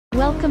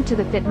Welcome to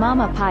the Fit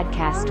Mama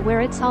podcast, where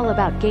it's all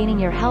about gaining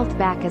your health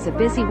back as a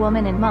busy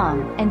woman and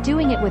mom, and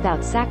doing it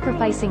without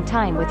sacrificing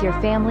time with your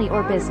family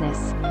or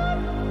business.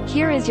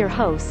 Here is your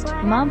host,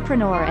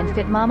 mompreneur and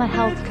Fit Mama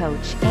health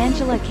coach,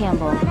 Angela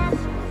Campbell.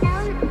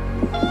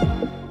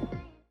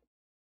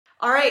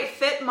 All right,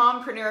 Fit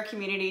Mompreneur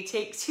community,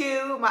 take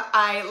two.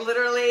 I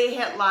literally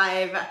hit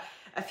live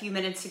a few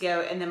minutes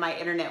ago and then my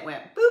internet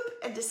went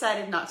boop and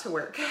decided not to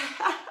work.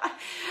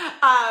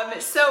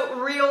 So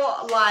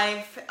real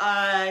life,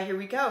 here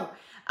we go.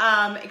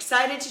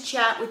 Excited to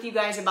chat with you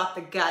guys about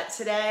the gut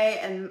today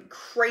and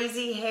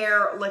crazy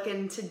hair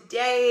looking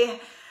today.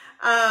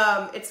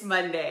 It's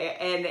Monday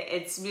and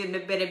it's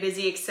been a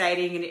busy,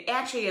 exciting, and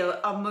actually an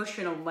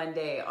emotional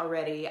Monday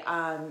already.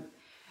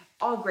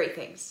 All great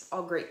things,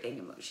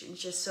 emotions.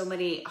 Just so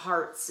many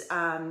hearts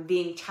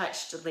being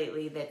touched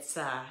lately. That's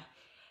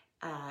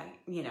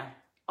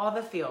all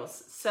the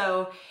feels.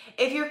 So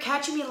if you're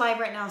catching me live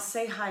right now,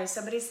 say hi.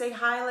 Somebody say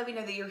hi. Let me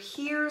know that you're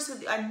here, so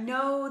I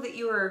know that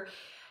you are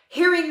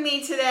hearing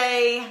me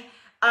today,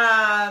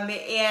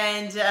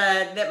 and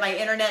that my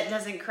internet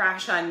doesn't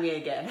crash on me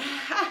again.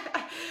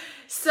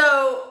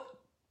 So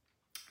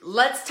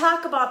let's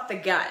talk about the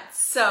gut.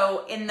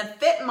 So in the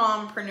Fit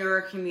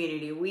Mompreneur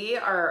community, we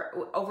are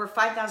over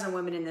 5,000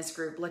 women in this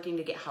group looking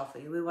to get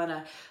healthy. We want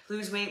to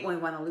lose weight. We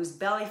want to lose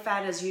belly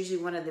fat is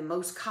usually one of the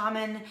most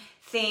common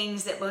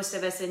things that most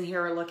of us in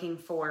here are looking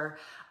for.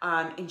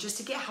 And just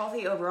to get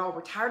healthy overall.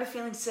 We're tired of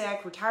feeling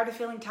sick. We're tired of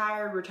feeling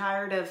tired. We're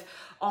tired of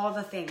all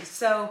the things.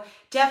 So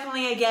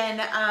definitely, again,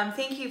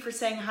 thank you for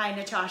saying hi,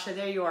 Natasha.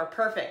 There you are.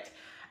 Perfect.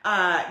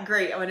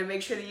 Great. I want to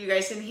make sure that you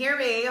guys can hear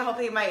me.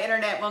 Hopefully my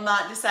internet will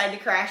not decide to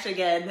crash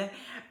again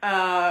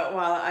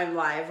while I'm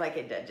live like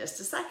it did just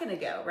a second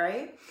ago,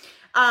 right?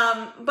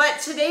 But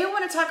today I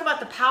want to talk about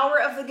the power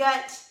of the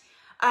gut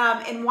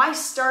and why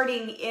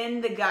starting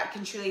in the gut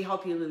can truly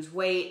help you lose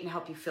weight and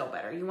help you feel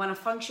better. You want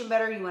to function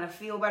better. You want to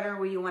feel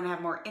better. You want to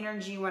have more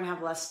energy. You want to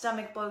have less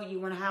stomach bloat. You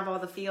want to have all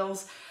the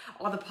feels,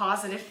 all the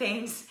positive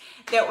things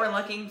that we're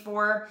looking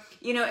for.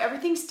 You know,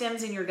 everything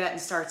stems in your gut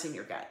and starts in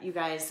your gut, you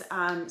guys.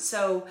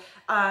 So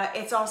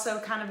it's also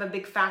kind of a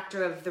big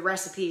factor of the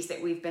recipes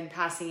that we've been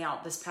passing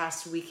out this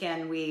past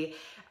weekend.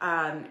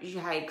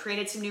 I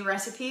created some new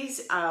recipes.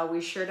 We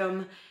shared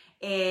them.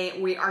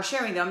 We are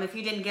sharing them. If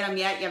you didn't get them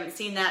yet, you haven't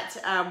seen that,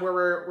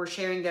 where we're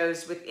sharing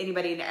those with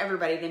anybody and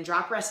everybody, then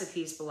drop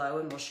recipes below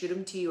and we'll shoot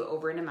them to you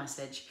over in a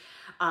message.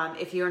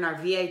 If you're in our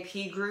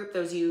VIP group,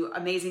 those of you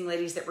amazing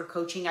ladies that we're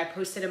coaching, I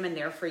posted them in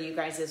there for you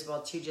guys as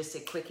well too, just to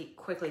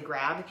quickly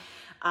grab.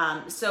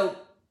 So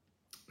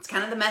it's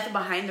kind of the method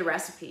behind the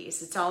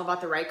recipes. It's all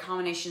about the right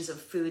combinations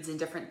of foods and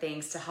different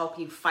things to help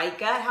you fight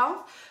gut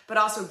health, but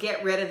also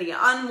get rid of the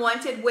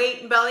unwanted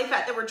weight and belly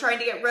fat that we're trying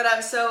to get rid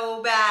of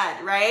so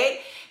bad, right?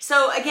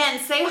 So again,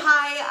 say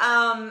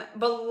hi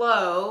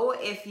below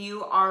if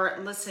you are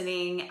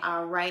listening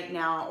right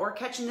now or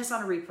catching this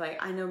on a replay.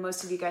 I know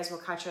most of you guys will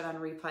catch it on a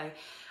replay,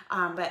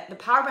 but the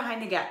power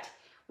behind the gut.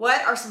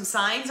 What are some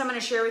signs? I'm going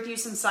to share with you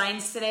some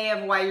signs today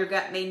of why your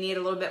gut may need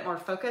a little bit more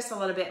focus, a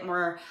little bit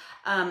more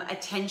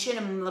attention,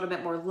 a little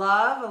bit more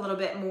love, a little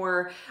bit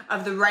more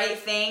of the right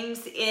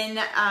things in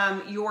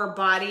your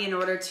body in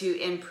order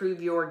to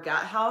improve your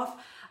gut health.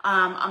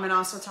 I'm going to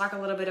also talk a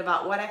little bit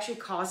about what actually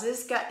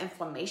causes gut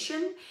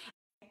inflammation.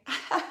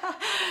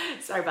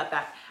 Sorry about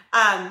that.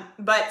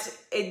 But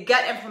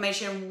gut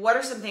inflammation, what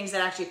are some things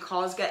that actually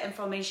cause gut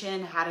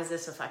inflammation? How does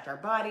this affect our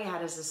body? How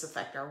does this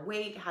affect our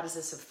weight? How does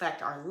this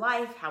affect our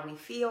life, how we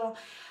feel?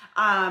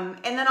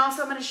 And then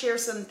also I'm going to share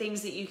some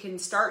things that you can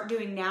start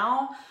doing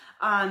now,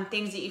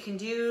 things that you can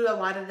do, a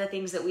lot of the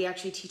things that we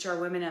actually teach our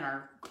women in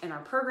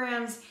our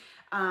programs,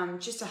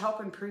 just to help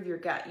improve your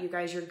gut. You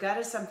guys, your gut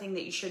is something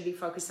that you should be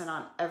focusing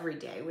on every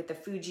day with the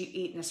foods you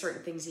eat and the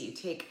certain things that you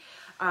take.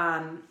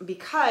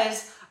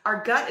 Because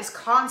our gut is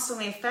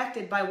constantly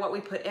affected by what we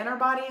put in our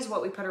bodies,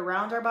 what we put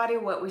around our body,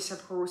 what we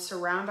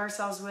surround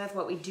ourselves with,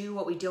 what we do,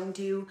 what we don't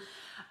do.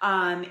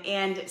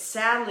 And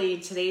sadly, in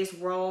today's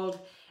world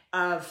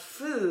of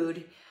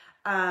food,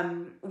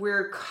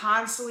 we're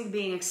constantly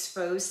being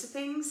exposed to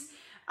things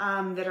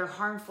that are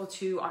harmful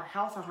to our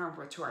health or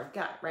harmful to our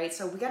gut, right?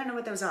 So we got to know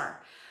what those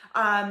are.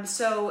 And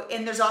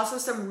there's also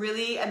some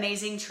really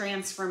amazing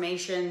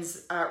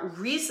transformations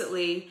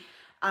recently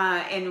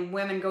and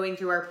women going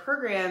through our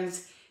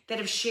programs that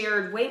have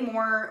shared way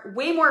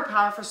more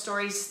powerful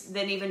stories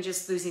than even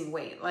just losing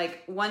weight.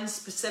 Like one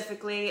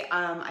specifically,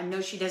 I know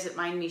she doesn't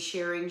mind me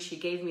sharing. She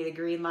gave me the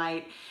green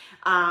light.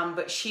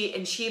 But she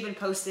even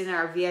posted in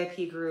our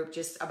VIP group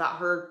just about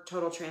her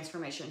total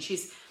transformation.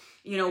 She's,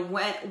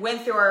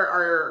 went through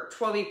our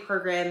 12-week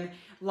program,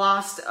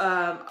 lost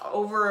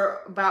we're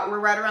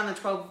right around the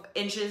 12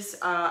 inches,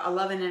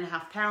 11 and a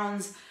half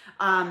pounds.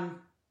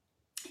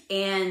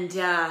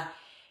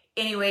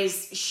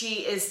 Anyways,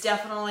 she is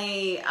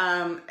definitely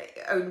an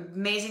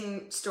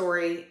amazing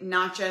story,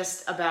 not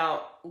just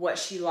about what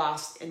she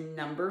lost in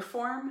number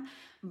form,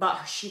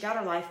 but she got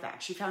her life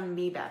back. She found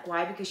me back.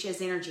 Why? Because she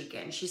has energy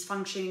again. She's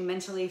functioning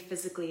mentally,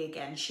 physically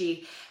again.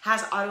 She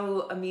has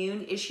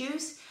autoimmune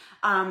issues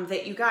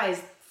that, you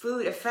guys,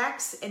 food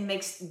affects and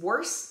makes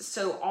worse.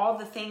 So all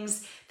the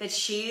things that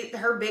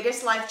her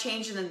biggest life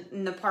change,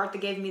 and the part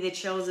that gave me the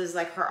chills is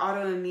like her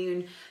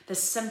autoimmune, the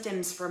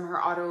symptoms from her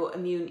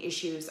autoimmune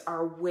issues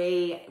are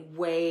way,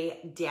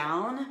 way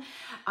down,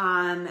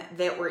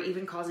 that were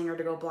even causing her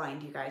to go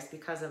blind, you guys,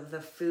 because of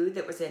the food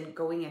that was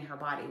going in her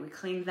body. We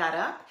cleaned that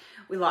up.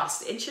 We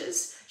lost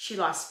inches. She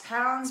lost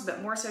pounds,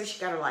 but more so she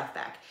got her life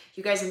back.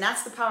 You guys, and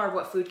that's the power of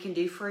what food can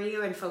do for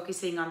you, and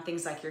focusing on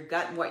things like your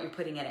gut and what you're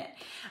putting in it.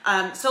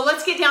 So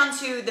let's get down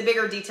to the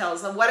bigger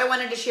details of what I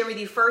wanted to share with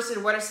you first,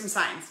 and what are some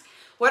signs.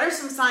 What are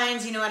some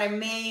signs, you know what, I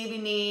maybe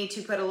need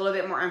to put a little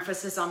bit more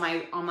emphasis on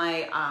my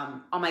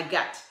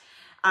gut.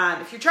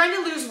 If you're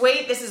trying to lose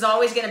weight, this is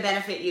always going to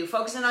benefit you.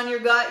 Focusing on your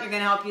gut, you're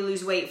going to help you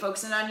lose weight.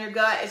 Focusing on your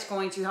gut, it's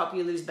going to help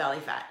you lose belly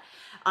fat.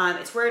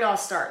 It's where it all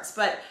starts.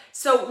 But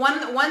so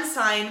one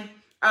sign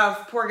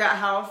of poor gut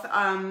health,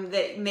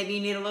 that maybe you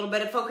need a little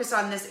bit of focus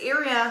on this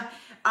area,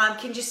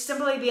 can just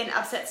simply be an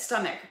upset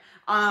stomach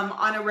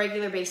on a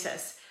regular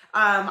basis.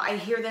 I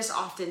hear this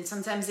often.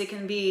 Sometimes it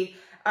can be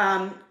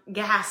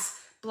gas,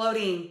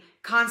 bloating,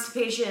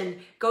 constipation,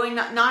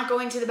 not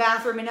going to the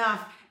bathroom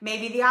enough,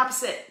 maybe the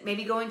opposite,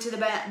 maybe going to the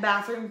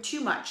bathroom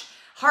too much.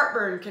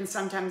 Heartburn can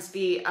sometimes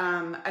be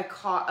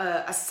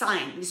a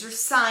sign. These are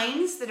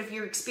signs that if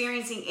you're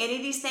experiencing any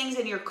of these things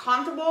and you're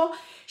comfortable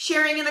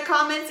sharing in the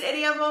comments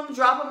any of them,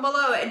 drop them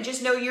below, and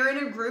just know you're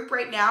in a group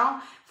right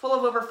now full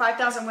of over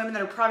 5,000 women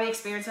that are probably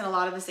experiencing a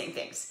lot of the same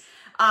things.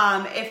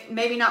 If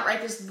maybe not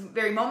right this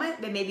very moment,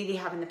 but maybe they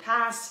have in the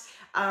past.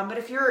 But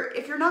if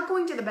you're not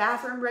going to the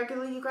bathroom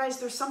regularly, you guys,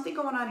 there's something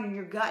going on in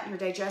your gut and your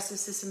digestive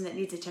system that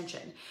needs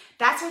attention.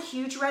 That's a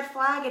huge red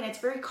flag, and it's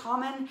very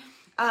common.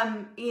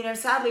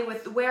 Sadly,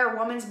 with the way our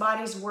women's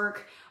bodies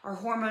work, our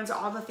hormones,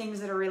 all the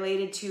things that are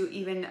related to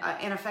even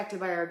and affected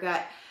by our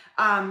gut,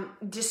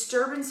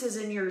 disturbances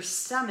in your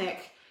stomach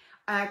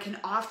can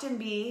often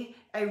be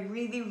a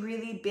really,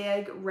 really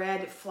big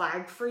red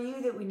flag for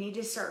you that we need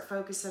to start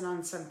focusing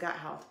on some gut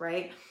health,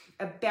 right?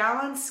 A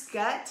balanced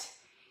gut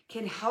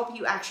can help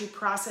you actually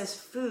process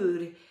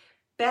food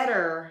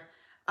better,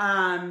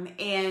 and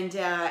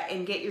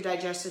get your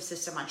digestive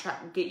system on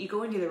track, get you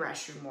going to the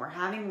restroom more,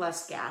 having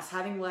less gas,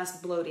 having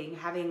less bloating,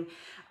 having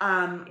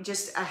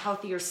just a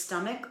healthier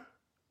stomach.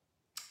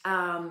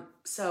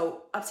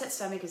 So upset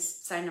stomach is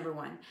sign number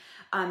one.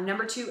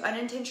 Number two,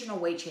 unintentional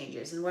weight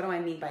changes. And what do I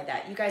mean by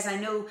that? You guys, I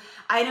know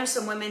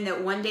some women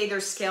that one day their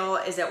scale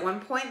is at one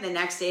point, the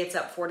next day it's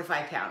up 4 to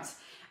 5 pounds.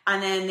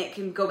 And then it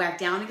can go back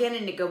down again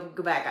and it go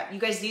back up. You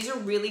guys, these are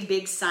really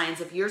big signs.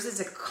 If yours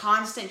is a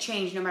constant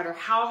change, no matter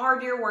how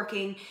hard you're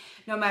working,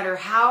 no matter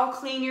how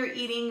clean you're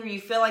eating or you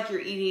feel like you're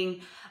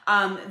eating,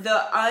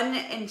 the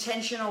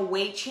unintentional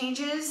weight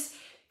changes,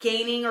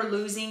 gaining or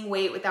losing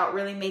weight without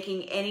really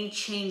making any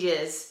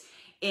changes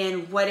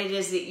in what it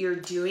is that you're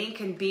doing,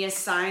 can be a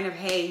sign of,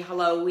 hey,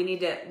 hello, we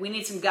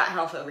need some gut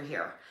health over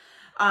here.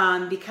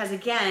 Because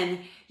again,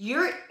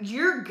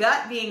 your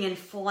gut being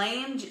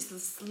inflamed,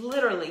 just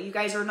literally, you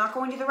guys are not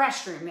going to the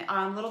restroom.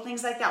 Little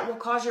things like that will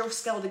cause your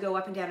scale to go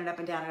up and down and up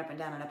and down and up and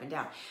down and up and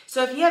down.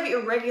 So if you have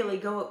irregularity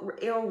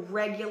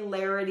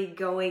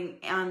going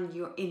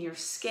in your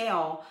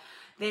scale,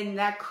 then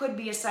that could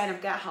be a sign of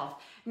gut health.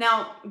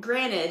 Now,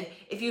 granted,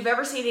 if you've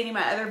ever seen any of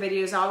my other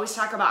videos, I always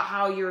talk about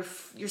how your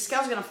scale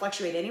is going to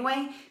fluctuate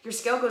anyway. Your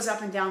scale goes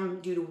up and down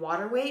due to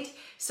water weight.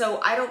 So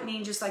I don't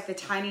mean just like the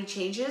tiny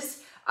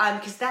changes,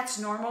 because that's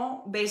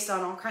normal based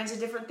on all kinds of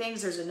different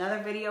things. There's another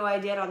video I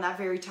did on that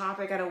very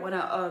topic. I don't want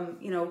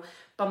to,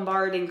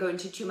 bombard and go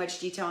into too much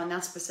detail on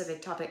that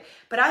specific topic.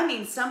 But I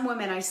mean, some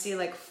women I see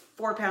like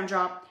 4-pound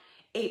drop,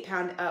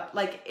 8-pound up.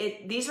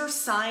 These are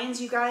signs,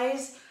 you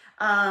guys,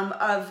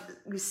 of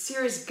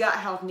serious gut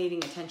health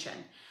needing attention.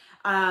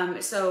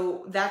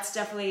 So that's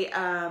definitely,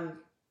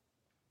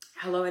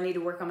 hello, I need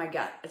to work on my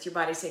gut. That's your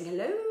body saying,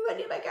 hello, I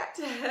need my gut.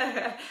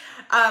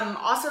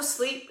 Also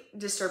sleep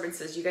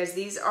disturbances. You guys,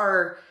 these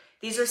are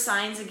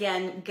signs,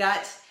 again,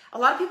 gut. A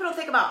lot of people don't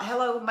think about,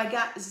 hello, my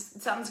gut,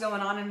 something's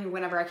going on in me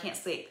whenever I can't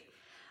sleep.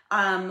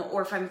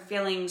 Or if I'm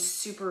feeling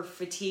super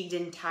fatigued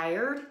and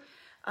tired.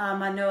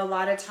 I know a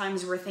lot of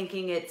times we're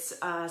thinking it's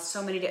there's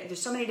so many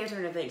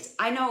different things.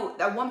 I know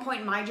at one point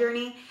in my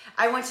journey,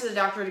 I went to the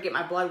doctor to get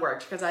my blood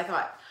worked because I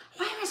thought,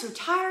 why am I so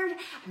tired?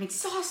 I'm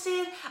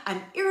exhausted. I'm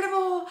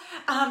irritable.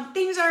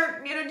 Things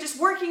aren't, just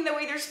working the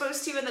way they're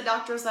supposed to. And the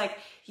doctor was like,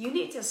 you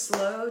need to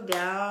slow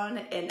down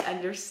and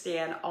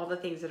understand all the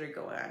things that are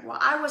going on. Well,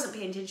 I wasn't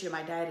paying attention to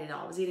my diet at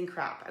all. I was eating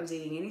crap. I was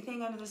eating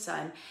anything under the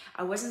sun.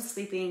 I wasn't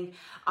sleeping.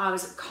 I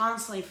was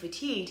constantly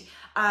fatigued.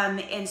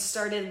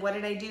 What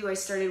did I do? I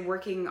started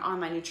working on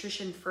my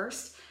nutrition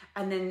first.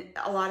 And then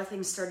a lot of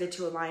things started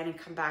to align and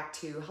come back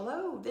to,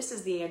 hello, this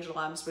is the Angela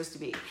I'm supposed to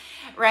be,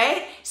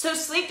 right? So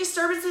sleep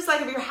disturbances,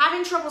 like if you're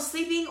having trouble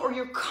sleeping or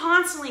you're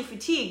constantly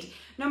fatigued,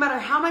 no matter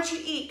how much you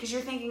eat, because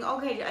you're thinking,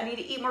 okay, I need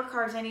to eat more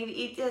carbs, I need to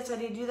eat this, I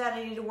need to do that,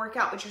 I need to work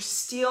out, but you're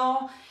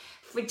still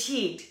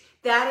fatigued.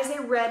 that is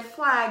a red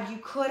flag. You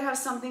could have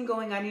something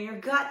going on in your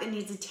gut that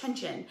needs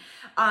attention.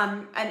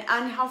 An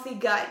unhealthy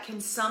gut can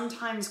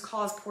sometimes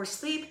cause poor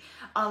sleep,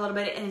 a little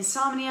bit of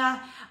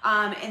insomnia,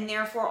 and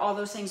therefore all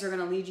those things are going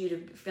to lead you to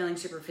feeling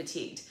super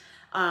fatigued.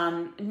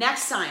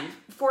 Next sign,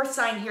 fourth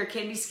sign here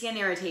can be skin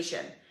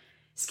irritation.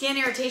 Skin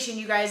irritation,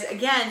 you guys,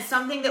 again,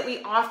 something that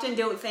we often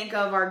don't think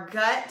of our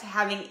gut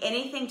having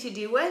anything to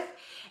do with.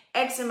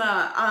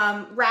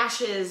 Eczema,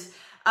 rashes,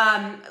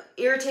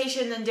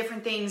 irritation and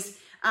different things.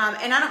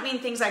 And I don't mean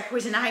things like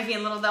poison ivy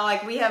and little,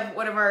 like we have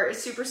one of our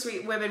super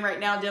sweet women right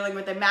now dealing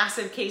with a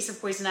massive case of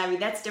poison ivy.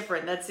 That's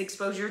different. That's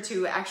exposure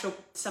to actual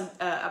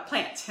a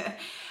plant.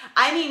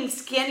 I mean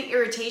skin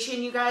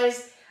irritation, you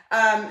guys.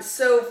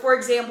 So for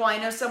example, I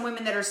know some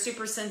women that are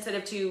super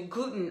sensitive to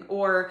gluten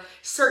or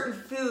certain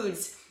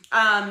foods.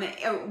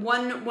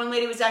 One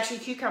lady was actually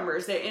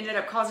cucumbers that ended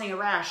up causing a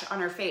rash on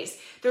her face.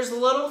 There's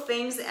little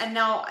things, and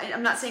now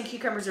I'm not saying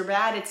cucumbers are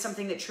bad, it's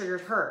something that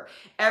triggered her.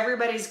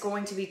 Everybody's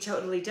going to be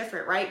totally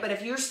different, right? But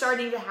if you're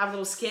starting to have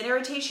little skin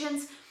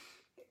irritations,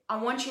 I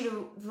want you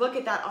to look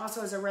at that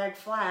also as a red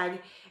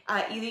flag.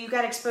 Either you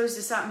got exposed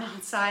to something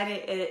outside,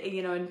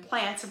 in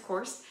plants, of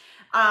course,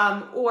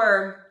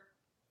 or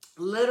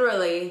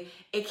literally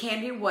it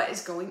can be what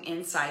is going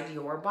inside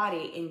your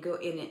body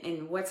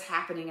and what's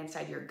happening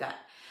inside your gut.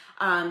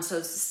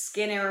 So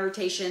skin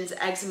irritations,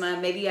 eczema,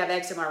 maybe you have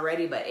eczema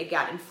already, but it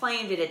got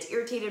inflamed and it's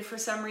irritated for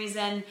some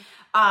reason.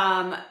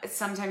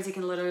 Sometimes it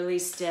can literally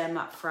stem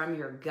from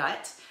your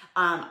gut.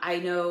 I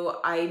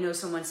know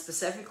someone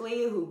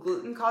specifically who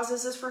gluten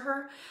causes this for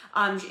her.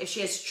 If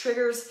she has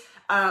triggers,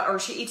 or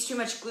she eats too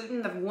much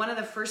gluten, one of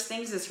the first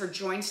things is her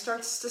joint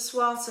starts to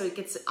swell, so it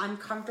gets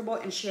uncomfortable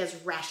and she has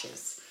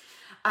rashes.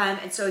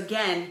 And so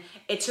again,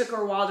 it took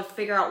her a while to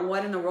figure out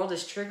what in the world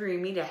is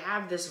triggering me to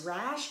have this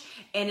rash,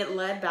 and it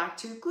led back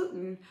to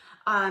gluten.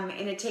 And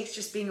it takes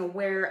just being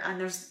aware, and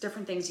there's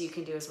different things you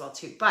can do as well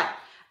too. But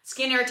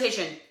skin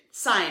irritation,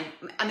 sign,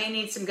 I may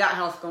need some gut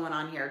health going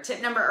on here.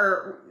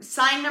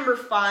 Sign number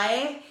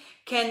 5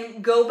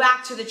 can go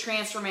back to the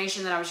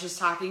transformation that I was just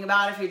talking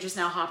about. If you're just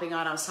now hopping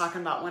on, I was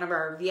talking about one of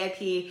our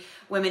VIP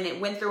women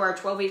that went through our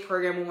 12-week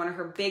program, and one of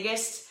her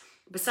biggest,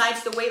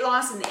 besides the weight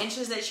loss and the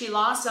inches that she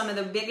lost, some of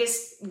the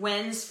biggest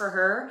wins for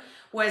her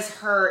was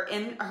her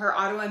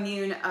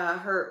autoimmune,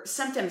 her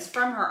symptoms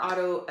from her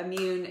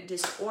autoimmune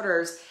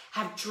disorders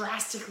have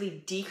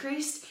drastically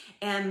decreased,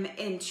 and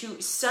to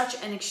such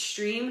an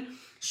extreme,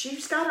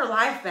 she's got her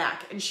life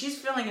back and she's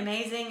feeling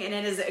amazing, and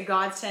it is a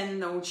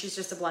godsend. And she's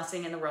just a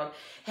blessing in the world.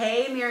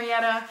 Hey,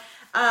 Marietta.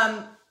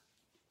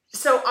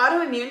 So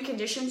autoimmune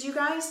conditions, you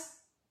guys,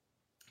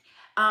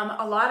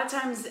 a lot of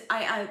times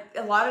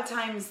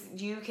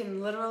you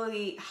can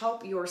literally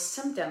help your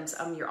symptoms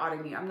of your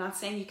autoimmune. I'm not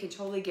saying you can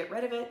totally get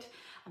rid of it.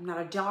 I'm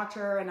not a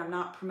doctor and I'm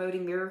not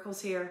promoting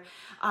miracles here.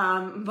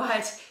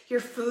 But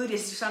your food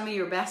is some of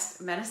your best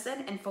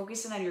medicine, and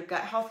focusing on your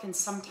gut health can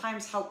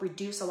sometimes help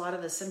reduce a lot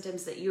of the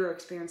symptoms that you're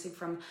experiencing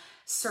from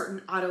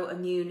certain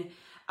autoimmune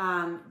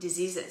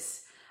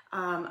diseases.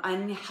 Your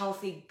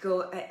unhealthy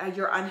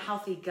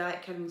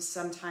gut can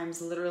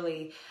sometimes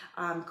literally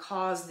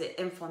cause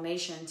the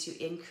inflammation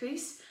to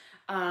increase,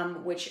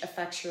 which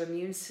affects your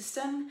immune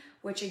system,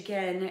 which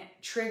again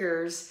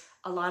triggers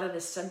a lot of the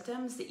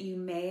symptoms that you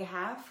may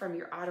have from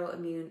your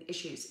autoimmune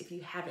issues, if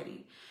you have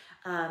any.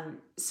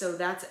 So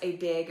that's a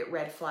big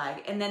red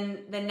flag. And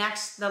then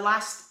the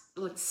last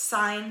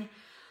sign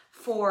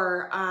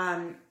for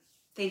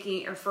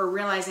thinking or for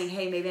realizing,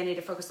 hey, maybe I need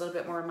to focus a little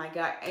bit more on my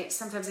gut.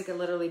 Sometimes it can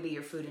literally be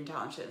your food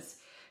intolerances.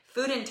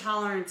 Food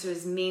intolerance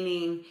is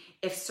meaning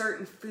if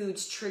certain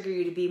foods trigger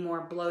you to be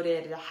more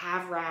bloated, to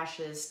have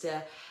rashes,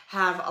 to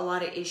have a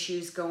lot of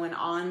issues going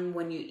on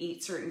when you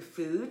eat certain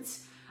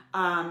foods.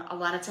 A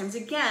lot of times,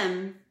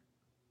 again,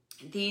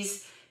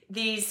 these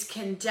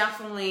can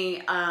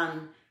definitely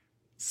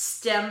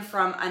stem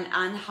from an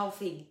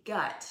unhealthy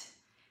gut.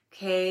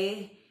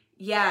 Okay.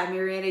 Yeah,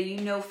 Marietta, you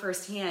know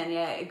firsthand.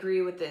 Yeah, I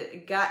agree with the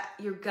gut.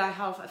 Your gut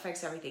health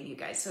affects everything, you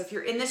guys. So if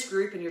you're in this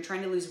group and you're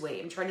trying to lose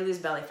weight, I'm trying to lose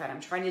belly fat,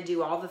 I'm trying to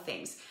do all the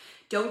things,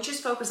 don't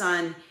just focus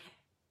on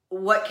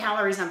what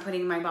calories I'm putting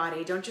in my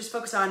body. Don't just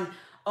focus on,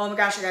 oh my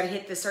gosh, I got to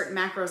hit this certain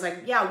macros. Like,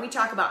 yeah, we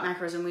talk about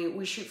macros and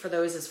we shoot for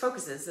those as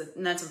focuses,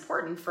 and that's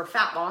important for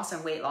fat loss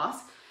and weight loss.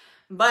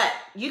 But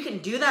you can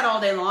do that all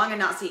day long and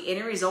not see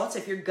any results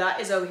if your gut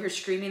is over here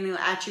screaming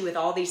at you with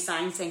all these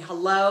signs saying,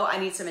 hello, I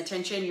need some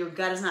attention. Your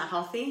gut is not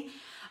healthy.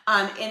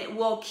 And it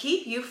will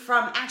keep you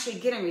from actually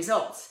getting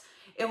results.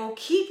 It will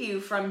keep you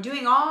from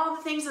doing all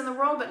the things in the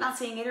world, but not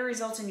seeing any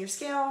results in your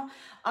scale,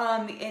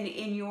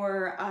 in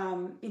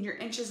your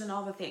inches and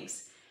all the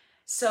things.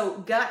 So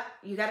gut,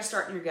 you got to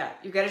start in your gut.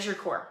 Your gut is your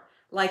core.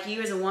 Like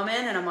you as a woman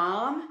and a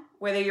mom,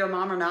 whether you're a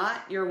mom or not,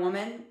 you're a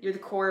woman, you're the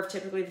core of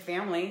typically the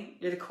family,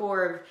 you're the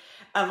core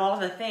of all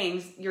the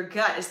things. Your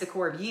gut is the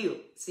core of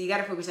you. So you got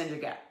to focus on your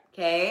gut.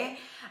 Okay.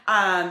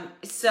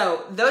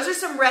 So those are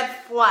some red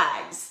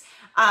flags.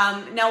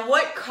 Now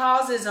what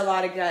causes a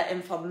lot of gut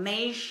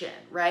inflammation,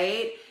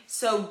 right?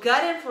 So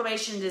gut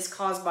inflammation is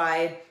caused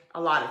by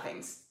a lot of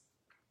things.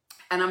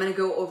 And I'm going to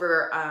go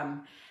over,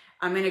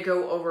 I'm going to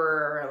go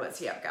over, let's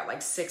see, I've got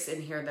like 6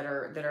 in here that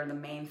are the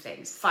main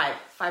things, five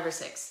or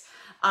 6.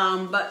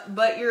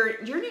 But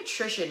your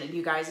nutrition,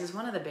 you guys, is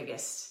one of the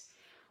biggest.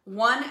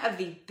 One of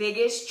the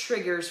biggest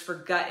triggers for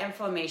gut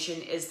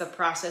inflammation is the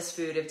processed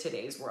food of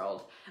today's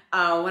world.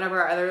 One of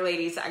our other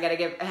ladies, I got to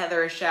give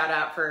Heather a shout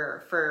out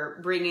for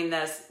bringing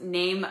this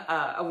name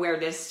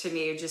awareness to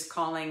me, just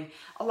calling.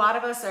 A lot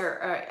of us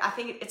are, I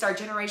think it's our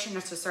generation,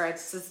 it's just our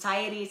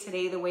society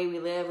today, the way we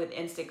live with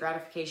instant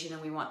gratification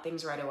and we want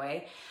things right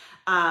away.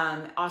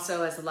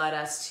 Also has led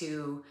us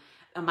to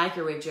a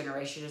microwave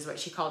generation is what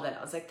she called it.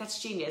 I was like,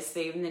 that's genius.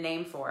 They even the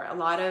name for it. A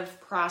lot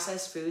of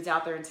processed foods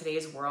out there in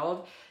today's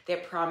world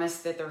that promise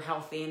that they're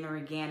healthy and they're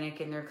organic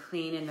and they're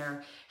clean and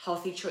they're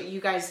healthy. You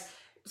guys,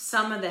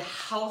 some of the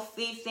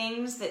healthy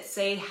things that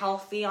say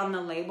healthy on the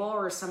label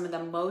are some of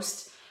the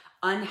most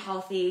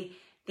unhealthy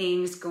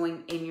things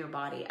going in your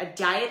body. A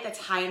diet that's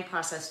high in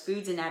processed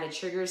foods and added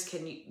sugars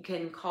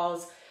can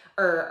cause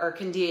or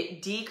can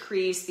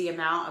decrease the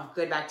amount of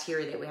good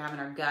bacteria that we have in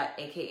our gut,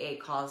 aka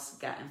cause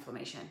gut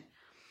inflammation.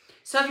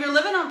 So if you're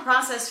living on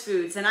processed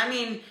foods, and I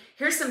mean,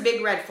 here's some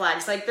big red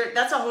flags. Like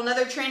that's a whole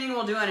nother training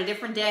we'll do on a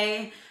different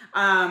day.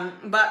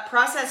 But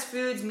processed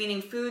foods,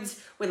 meaning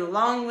foods with a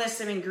long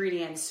list of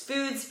ingredients,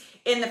 foods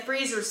in the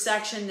freezer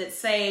section that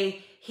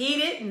say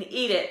heat it and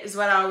eat it is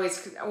what I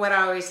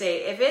always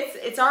say. If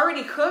it's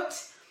already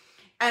cooked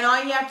and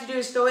all you have to do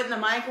is throw it in the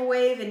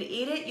microwave and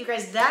eat it, you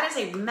guys, that is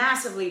a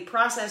massively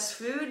processed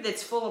food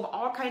that's full of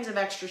all kinds of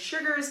extra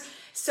sugars,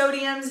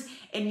 sodiums,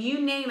 and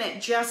you name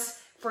it, just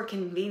for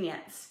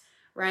convenience.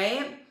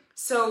 Right?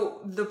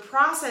 So the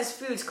processed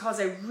foods cause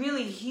a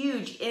really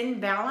huge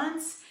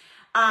imbalance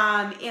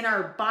in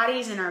our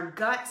bodies and our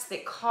guts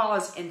that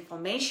cause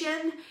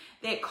inflammation,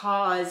 that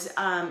cause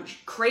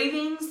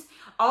cravings.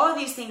 All of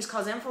these things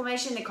cause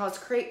inflammation, they cause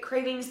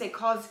cravings, they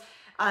cause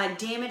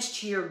damage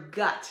to your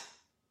gut.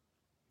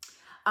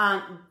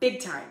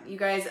 Big time, you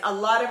guys. A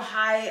lot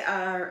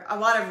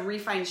of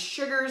refined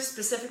sugars,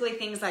 specifically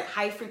things like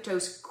high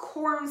fructose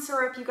corn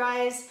syrup, you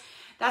guys.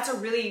 That's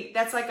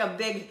like a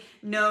big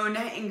known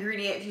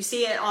ingredient. If you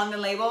see it on the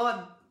label,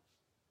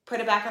 put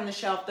it back on the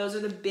shelf. Those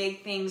are the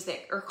big things that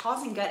are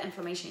causing gut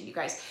inflammation, you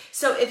guys.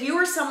 So if you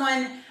are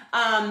someone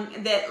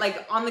that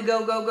like on the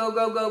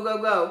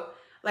go,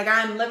 like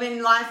I'm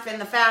living life in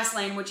the fast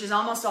lane, which is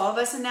almost all of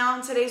us now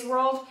in today's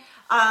world.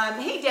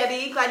 Hey,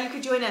 Debbie, glad you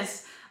could join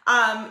us.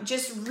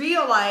 Just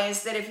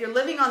realize that if you're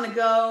living on the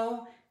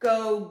go,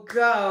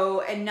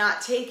 and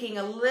not taking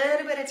a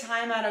little bit of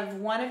time out of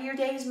one of your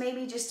days,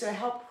 maybe just to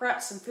help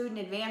prep some food in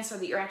advance so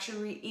that you're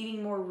actually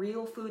eating more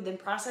real food than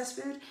processed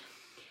food,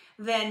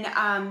 then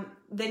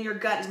your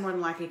gut is more than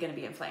likely going to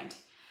be inflamed.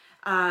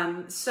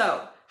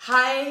 So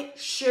high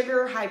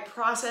sugar, high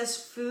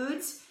processed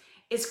foods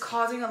is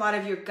causing a lot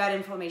of your gut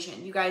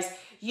inflammation. You guys,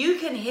 you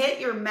can hit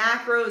your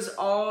macros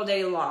all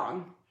day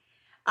long.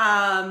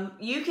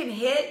 You can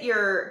hit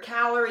your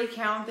calorie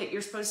count that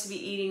you're supposed to be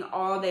eating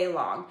all day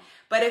long.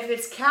 But if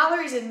it's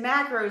calories and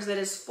macros that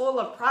is full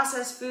of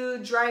processed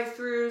food,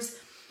 drive-thrus,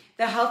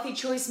 the healthy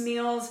choice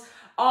meals,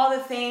 all the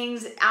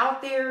things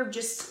out there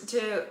just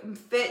to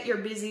fit your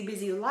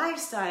busy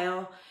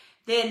lifestyle,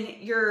 then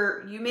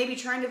you may be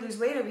trying to lose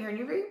weight over here and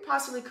you very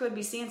possibly could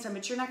be seeing some,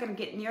 but you're not going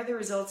to get near the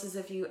results as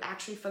if you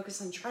actually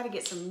focus on try to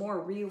get some more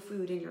real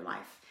food in your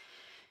life.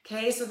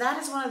 Okay, so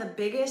that is one of the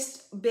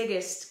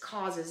biggest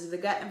causes of the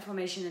gut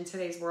inflammation in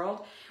today's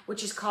world,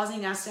 which is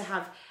causing us to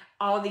have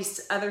all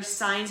these other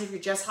signs. If you're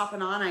just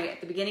hopping on, at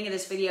the beginning of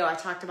this video, I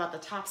talked about the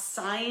top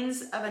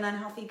signs of an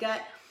unhealthy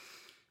gut.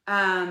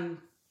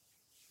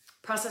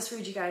 Processed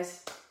food, you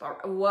guys,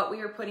 what we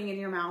are putting in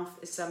your mouth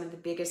is some of the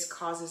biggest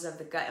causes of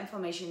the gut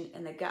inflammation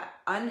and the gut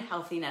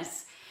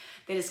unhealthiness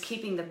that is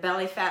keeping the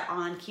belly fat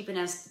on, keeping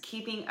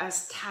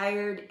us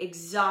tired,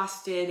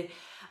 exhausted,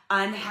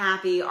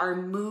 unhappy, our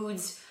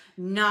moods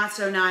not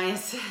so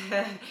nice,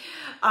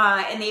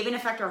 and they even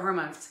affect our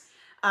hormones.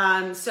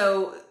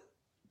 So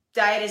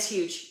diet is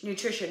huge.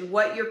 Nutrition,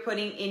 what you're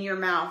putting in your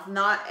mouth.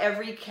 Not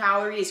every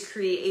calorie is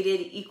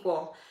created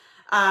equal.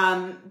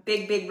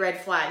 Big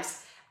red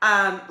flags.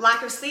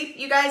 Lack of sleep,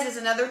 you guys, is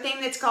another thing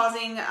that's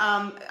causing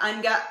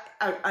gut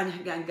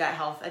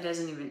health.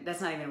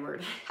 That's not even a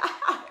word.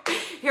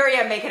 Here I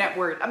am making up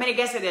word. I mean, I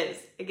guess it is.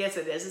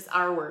 It's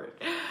our word.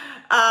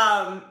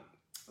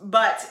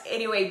 But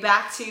anyway,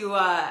 back to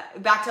a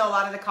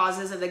lot of the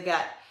causes of the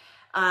gut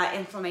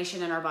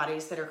inflammation in our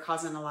bodies that are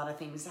causing a lot of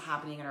things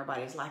happening in our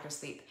bodies. Lack of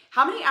sleep.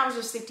 How many hours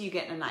of sleep do you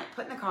get in a night?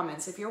 Put in the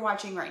comments if you're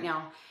watching right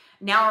now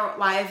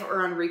live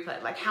or on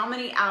replay. Like, how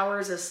many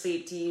hours of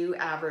sleep do you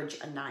average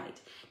a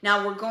night?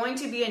 Now, we're going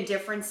to be in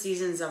different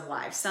seasons of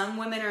life. Some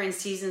women are in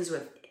seasons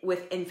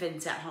with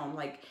infants at home.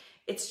 Like,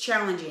 it's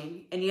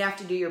challenging, and you have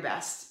to do your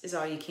best is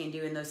all you can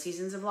do in those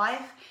seasons of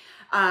life.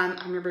 I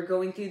remember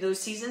going through those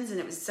seasons, and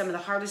it was some of the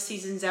hardest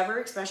seasons ever,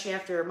 especially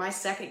after my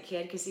second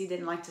kid, because he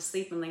didn't like to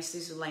sleep unless he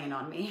was laying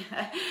on me.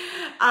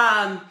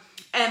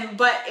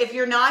 But if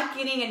you're not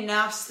getting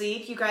enough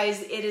sleep, you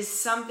guys, it is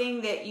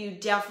something that you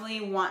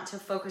definitely want to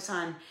focus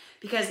on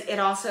because it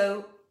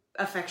also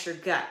affects your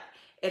gut.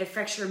 It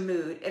affects your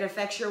mood. It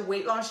affects your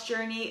weight loss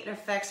journey. It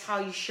affects how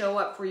you show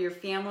up for your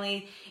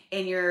family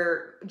and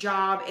your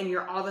job and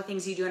all the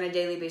things you do on a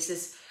daily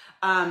basis,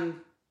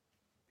 on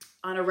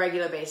a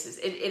regular basis.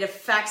 It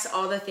affects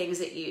all the things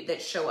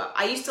that show up.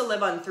 I used to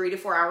live on 3 to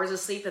 4 hours of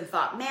sleep and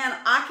thought, man,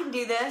 I can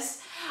do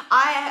this.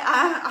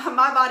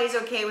 My body's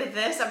okay with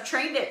this. I've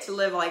trained it to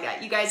live like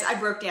that. You guys, I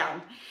broke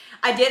down.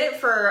 I did it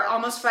for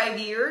almost 5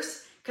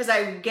 years because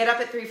I get up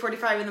at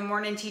 3:45 in the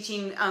morning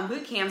teaching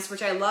boot camps,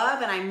 which I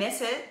love and I miss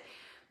it.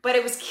 But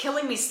it was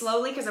killing me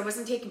slowly because I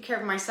wasn't taking care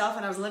of myself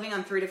and I was living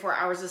on 3 to 4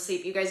 hours of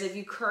sleep. You guys, if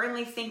you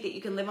currently think that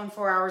you can live on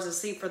 4 hours of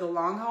sleep for the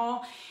long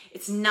haul,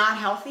 it's not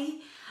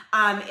healthy.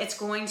 It's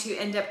going to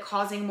end up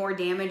causing more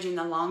damage in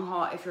the long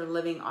haul if you're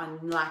living on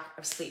lack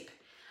of sleep.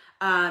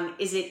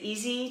 Is it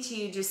easy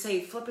to just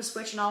say, flip a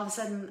switch and all of a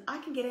sudden I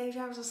can get 8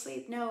 hours of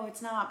sleep? No,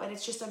 it's not, but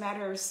it's just a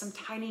matter of some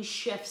tiny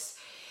shifts.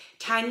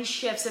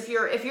 If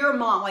you're a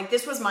mom, like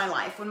this was my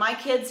life. When my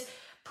kids,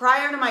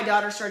 prior to my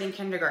daughter starting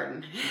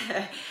kindergarten,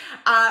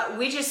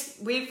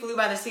 we flew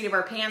by the seat of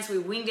our pants. We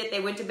winged it.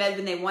 They went to bed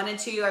when they wanted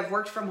to. I've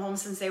worked from home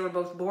since they were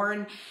both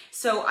born.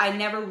 So I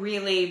never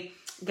really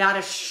got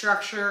a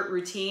structure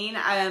routine.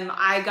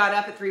 I got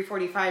up at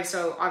 3:45.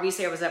 So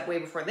obviously I was up way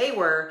before they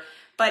were.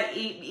 But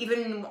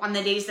even on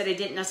the days that I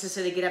didn't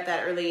necessarily get up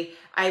that early,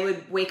 I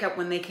would wake up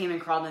when they came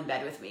and crawled in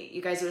bed with me.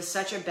 You guys, it was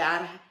such a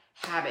bad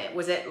habit.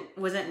 Was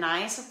it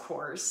nice? Of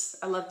course.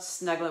 I loved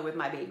snuggling with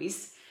my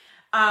babies.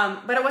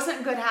 But it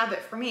wasn't a good habit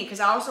for me because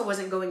I also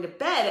wasn't going to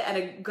bed at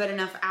a good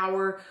enough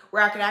hour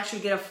where I could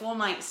actually get a full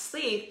night's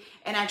sleep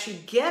and actually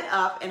get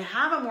up and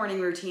have a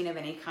morning routine of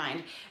any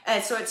kind.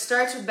 So it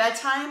starts with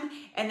bedtime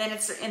and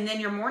then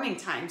your morning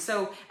time.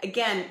 So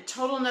again,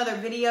 total another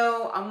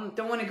video. I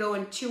don't want to go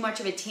in too much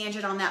of a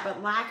tangent on that,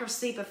 but lack of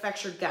sleep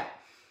affects your gut.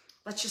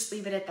 Let's just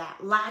leave it at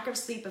that. Lack of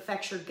sleep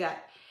affects your gut.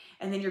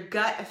 And then your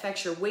gut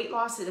affects your weight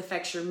loss. It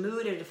affects your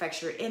mood. It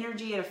affects your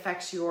energy. It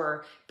affects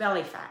your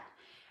belly fat.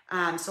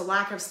 So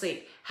lack of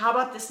sleep. How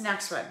about this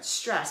next one?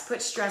 Stress.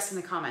 Put stress in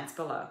the comments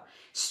below.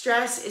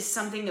 Stress is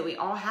something that we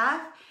all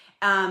have.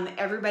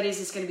 Everybody's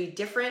is going to be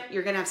different.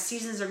 You're going to have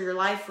seasons of your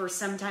life where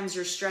sometimes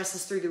your stress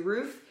is through the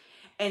roof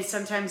and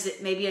sometimes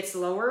maybe it's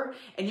lower,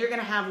 and you're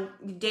going to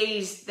have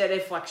days that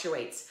it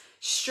fluctuates.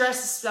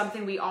 Stress is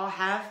something we all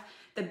have.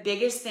 The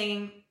biggest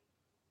thing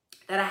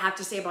that I have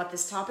to say about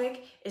this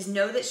topic is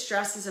know that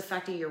stress is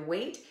affecting your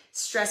weight.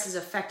 Stress is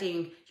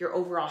affecting your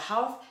overall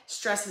health.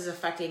 Stress is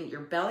affecting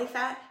your belly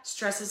fat.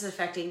 Stress is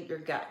affecting your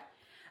gut.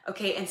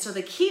 Okay, and so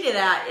the key to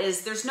that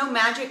is there's no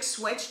magic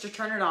switch to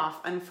turn it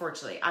off,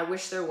 unfortunately. I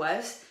wish there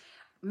was.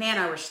 Man,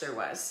 I wish there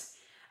was.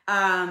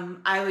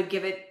 I would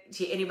give it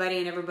to anybody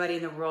and everybody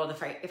in the world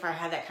if I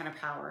had that kind of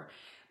power.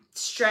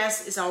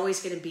 Stress is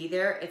always going to be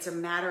there. It's a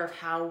matter of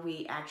how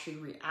we actually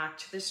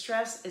react to the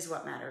stress is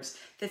what matters.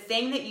 The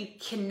thing that you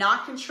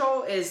cannot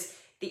control is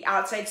the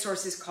outside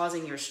sources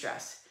causing your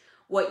stress.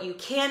 What you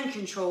can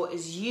control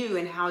is you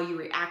and how you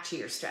react to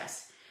your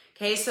stress.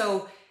 Okay,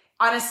 so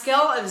on a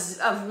scale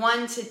of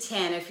 1 to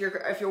 10, if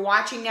you're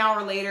watching now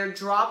or later,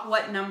 drop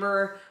what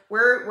number,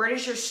 where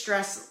does your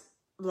stress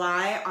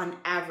lie on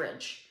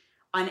average?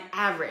 On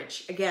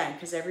average, again,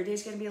 because every day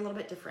is going to be a little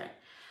bit different.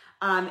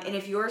 And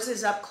if yours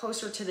is up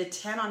closer to the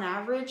 10 on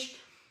average,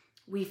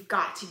 we've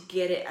got to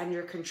get it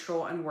under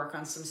control and work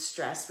on some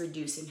stress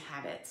reducing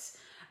habits.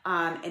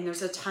 And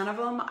there's a ton of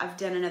them. I've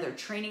done another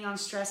training on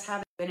stress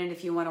habits. And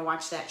if you want to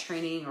watch that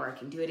training, or I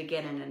can do it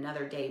again in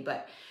another day,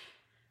 but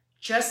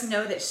just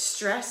know that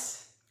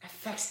stress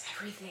affects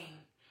everything.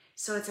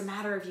 So it's a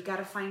matter of you got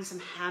to find some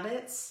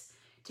habits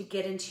to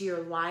get into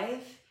your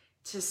life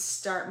to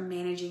start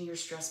managing your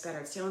stress better.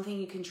 It's the only thing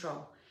you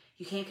control.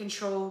 You can't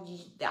control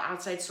the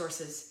outside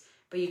sources,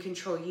 but you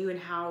control you and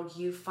how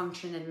you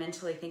function and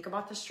mentally think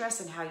about the stress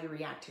and how you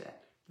react to it.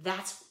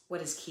 That's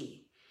what is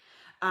key.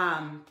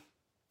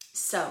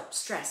 So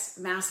stress,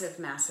 massive,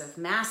 massive,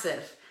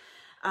 massive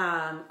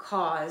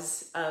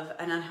cause of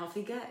an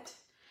unhealthy gut.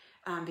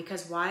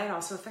 Because why? It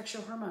also affects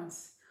your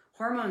hormones.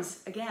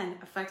 Hormones, again,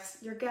 affects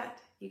your gut.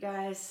 You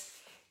guys,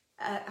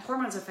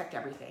 hormones affect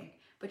everything.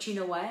 But you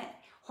know what?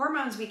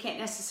 Hormones, we can't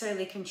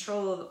necessarily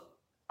control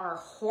our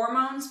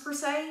hormones per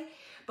se,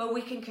 but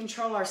we can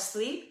control our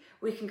sleep.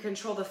 We can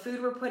control the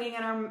food we're putting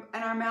in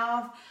our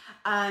mouth,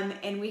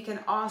 and we can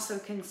also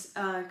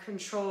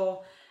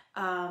control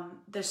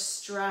the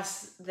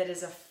stress that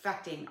is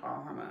affecting our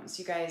hormones.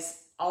 You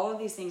guys, all of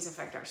these things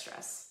affect our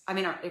stress.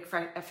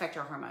 Affect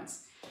our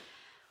hormones.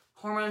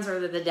 Hormones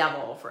are the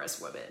devil for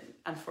us women,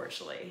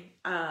 unfortunately.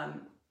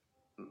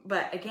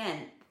 But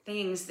again,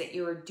 things that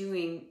you're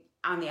doing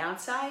on the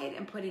outside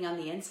and putting on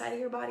the inside of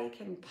your body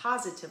can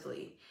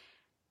positively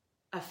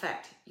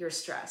affect your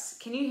stress.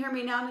 Can you hear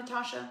me now,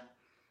 Natasha?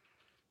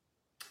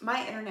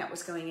 My internet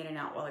was going in and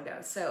out a while ago,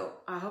 so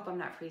I hope I'm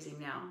not freezing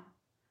now.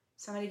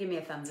 Somebody give me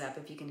a thumbs up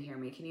if you can hear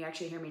me. Can you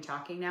actually hear me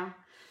talking now?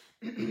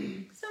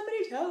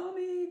 Somebody tell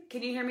me.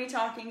 Can you hear me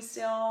talking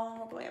still?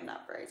 Hopefully I'm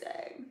not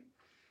freezing.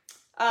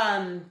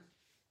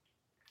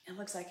 It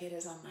looks like it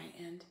is on my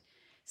end.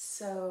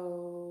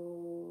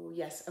 So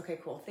yes, okay,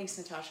 cool. Thanks,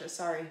 Natasha.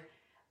 Sorry.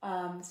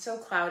 So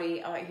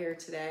cloudy out here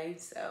today,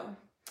 so.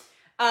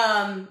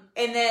 And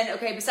then,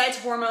 okay, besides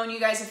hormone, you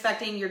guys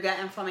affecting your gut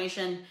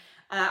inflammation,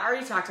 I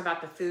already talked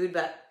about the food,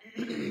 but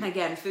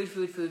again, food.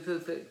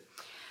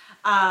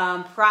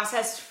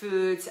 Processed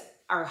foods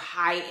are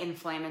high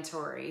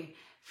inflammatory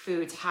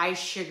foods, high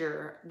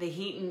sugar, the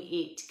heat and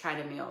eat kind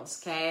of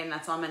meals, okay? And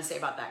that's all I'm going to say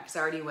about that because I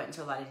already went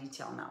into a lot of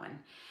detail on that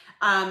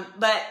one.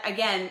 But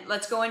again,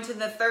 let's go into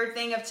the third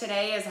thing of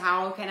today is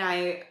how can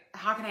I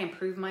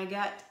improve my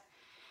gut?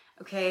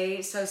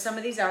 Okay, so some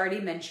of these I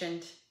already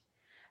mentioned,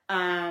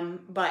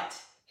 but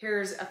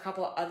here's a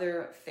couple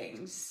other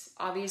things.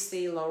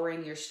 Obviously,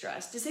 lowering your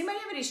stress. Does anybody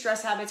have any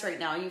stress habits right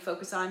now you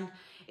focus on?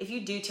 If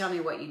you do, tell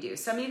me what you do.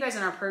 Some of you guys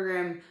in our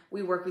program,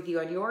 we work with you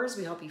on yours.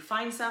 We help you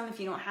find some if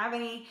you don't have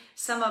any.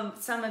 Some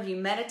of you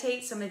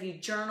meditate. Some of you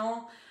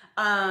journal.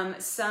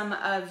 Some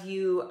of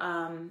you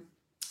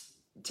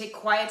take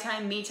quiet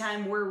time, me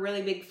time. We're a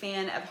really big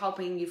fan of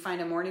helping you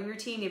find a morning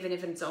routine, even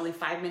if it's only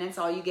 5 minutes,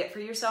 all you get for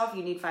yourself.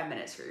 You need 5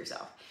 minutes for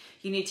yourself.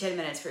 You need 10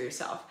 minutes for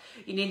yourself.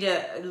 You need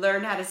to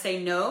learn how to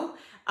say no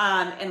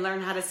and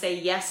learn how to say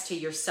yes to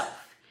yourself.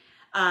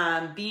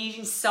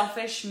 Being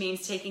selfish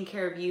means taking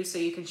care of you so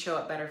you can show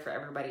up better for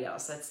everybody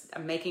else.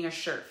 I'm making a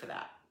shirt for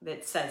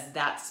that says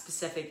that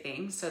specific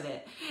thing so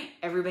that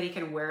everybody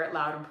can wear it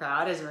loud and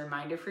proud as a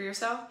reminder for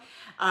yourself.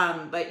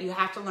 But you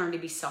have to learn to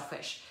be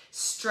selfish.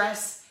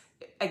 Stress,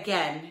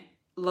 again,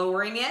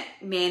 lowering it,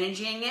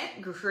 managing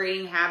it,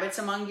 creating habits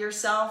among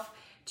yourself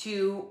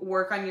to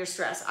work on your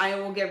stress. I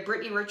will give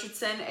Brittany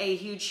Richardson a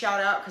huge shout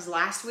out because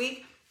last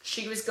week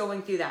she was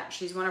going through that.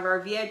 She's one of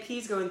our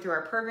VIPs going through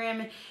our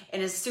program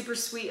and is super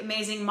sweet,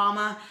 amazing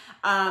mama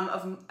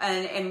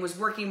and was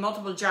working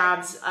multiple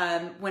jobs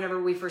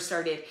whenever we first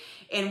started.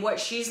 And what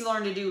she's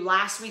learned to do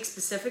last week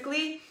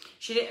specifically,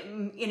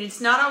 and it's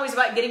not always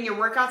about getting your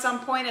workouts on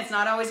point. It's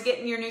not always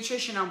getting your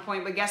nutrition on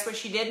point. But guess what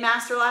she did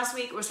master last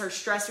week was her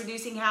stress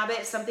reducing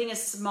habit. Something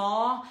as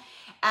small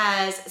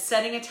as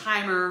setting a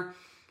timer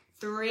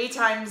 3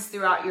 times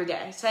throughout your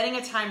day. Setting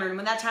a timer. And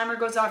when that timer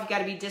goes off, you got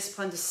to be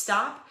disciplined to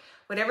stop.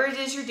 Whatever it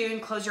is you're doing,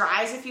 close your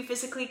eyes if you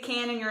physically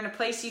can and you're in a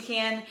place you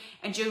can,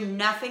 and do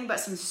nothing but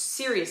some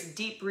serious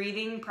deep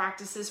breathing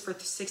practices for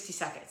 60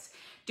 seconds.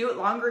 Do it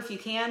longer if you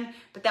can,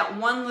 but that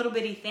one little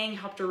bitty thing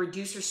helped to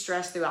reduce your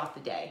stress throughout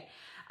the day.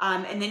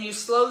 And then you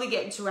slowly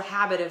get into a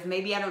habit of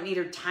maybe I don't need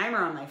a timer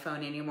on my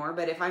phone anymore,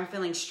 but if I'm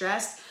feeling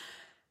stressed,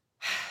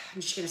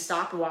 I'm just gonna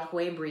stop and walk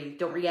away and breathe.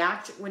 Don't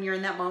react when you're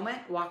in that moment,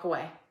 walk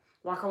away.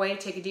 Walk away,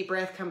 take a deep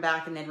breath, come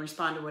back, and then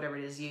respond to whatever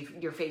it is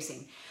you're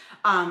facing.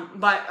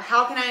 But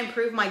how can I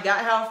improve my gut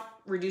health?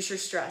 Reduce your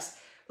stress.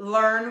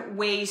 Learn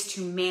ways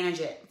to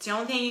manage it. It's the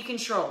only thing you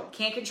control. You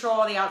can't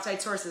control all the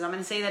outside sources. I'm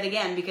going to say that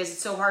again because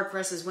it's so hard for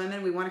us as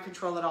women. We want to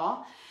control it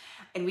all,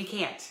 and we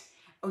can't.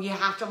 You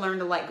have to learn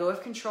to let go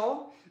of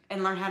control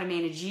and learn how to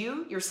manage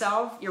you,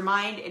 yourself, your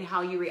mind, and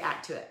how you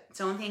react to it. It's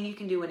the only thing you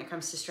can do when it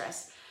comes to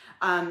stress.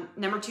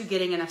 Number 2,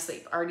 getting enough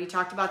sleep. I already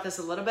talked about this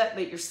a little bit,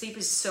 but your sleep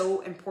is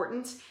so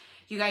important.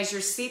 You guys,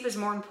 your sleep is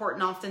more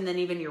important often than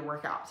even your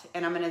workout.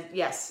 And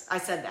yes, I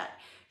said that.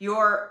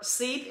 Your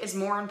sleep is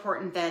more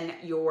important than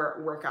your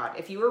workout.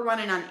 If you were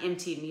running on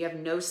empty and you have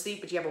no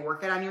sleep, but you have a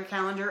workout on your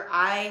calendar,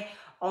 I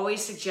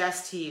always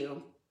suggest to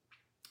you,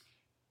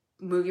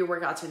 move your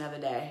workout to another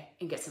day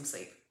and get some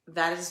sleep.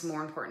 That is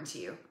more important to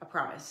you, I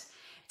promise.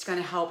 It's going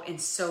to help in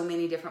so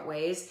many different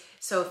ways.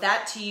 So if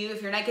that to you,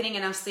 if you're not getting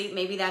enough sleep,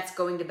 maybe that's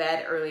going to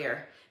bed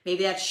earlier.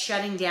 Maybe that's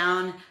shutting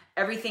down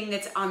everything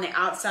that's on the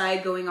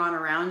outside going on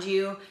around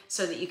you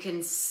so that you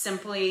can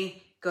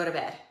simply go to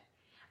bed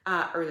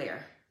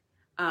earlier.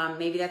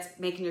 Maybe that's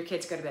making your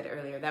kids go to bed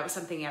earlier. That was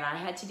something that I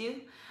had to do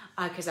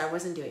because I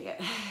wasn't doing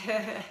it.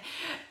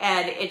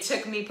 And it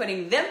took me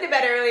putting them to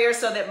bed earlier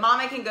so that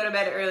mama can go to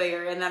bed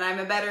earlier and then I'm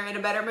in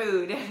a better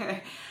mood.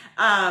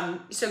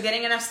 So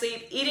getting enough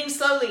sleep, eating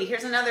slowly.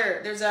 Here's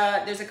another, there's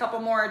a couple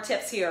more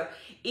tips here.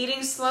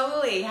 Eating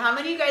slowly. How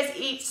many of you guys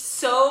eat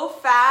so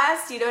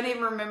fast you don't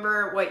even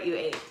remember what you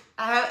ate?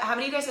 How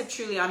many of you guys have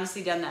truly,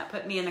 honestly done that?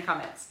 Put me in the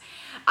comments.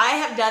 I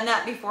have done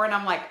that before and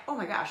I'm like, oh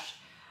my gosh.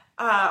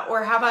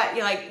 Or how about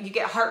you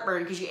get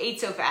heartburn because you ate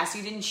so fast,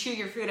 you didn't chew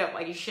your food up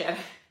like you should.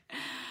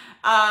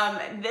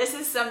 This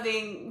is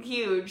something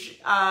huge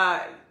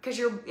because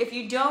if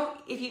you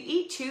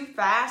eat too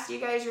fast, you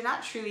guys, you're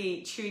not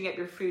truly chewing up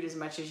your food as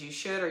much as you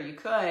should or you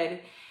could.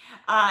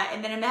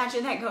 And then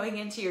imagine that going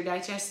into your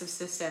digestive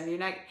system.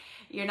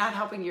 You're not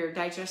helping your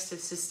digestive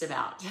system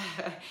out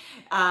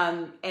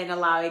and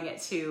allowing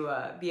it to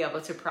be able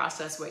to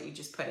process what you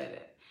just put in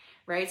it,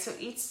 right? So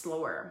eat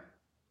slower.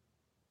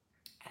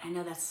 And I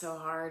know that's so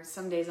hard.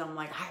 Some days I'm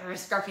like, I'm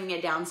scarfing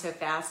it down so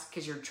fast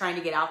because you're trying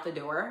to get out the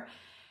door.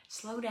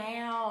 Slow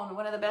down.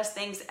 One of the best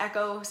things,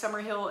 Echo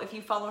Summerhill, if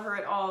you follow her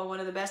at all, one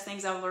of the best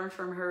things I've learned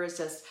from her is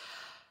just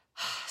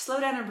slow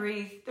down and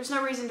breathe. There's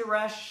no reason to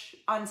rush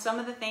on some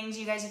of the things,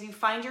 you guys. If you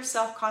find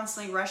yourself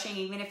constantly rushing,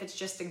 even if it's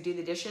just to do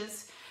the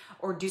dishes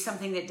or do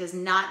something that does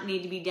not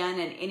need to be done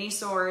in any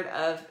sort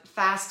of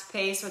fast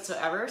pace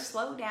whatsoever,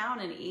 slow down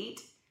and eat.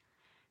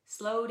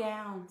 Slow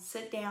down,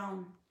 sit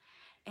down.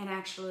 and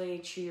actually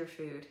chew your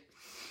food.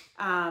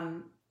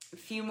 A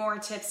few more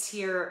tips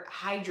here.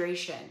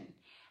 Hydration.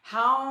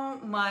 How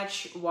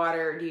much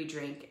water do you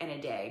drink in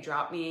a day?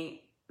 Drop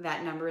me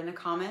that number in the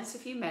comments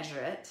if you measure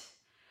it.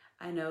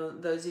 I know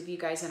those of you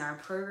guys in our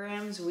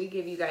programs, we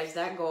give you guys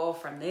that goal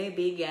from the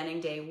beginning,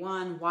 day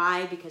one.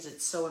 Why? Because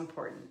it's so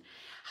important.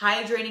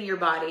 Hydrating your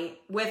body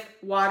with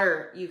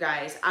water, you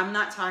guys. I'm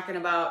not talking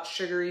about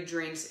sugary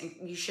drinks.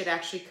 You should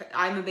actually,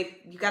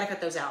 you got to cut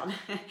those out.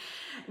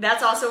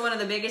 That's also one of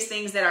the biggest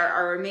things that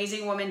our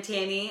amazing woman,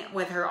 Tammy,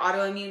 with her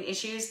autoimmune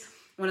issues,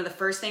 one of the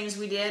first things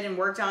we did and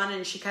worked on,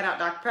 and she cut out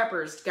Dr.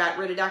 Peppers, got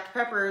rid of Dr.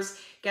 Peppers.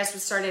 Guess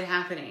what started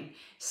happening?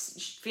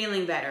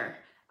 Feeling better.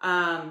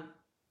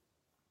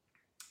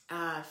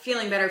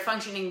 Feeling better,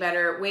 functioning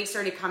better, weight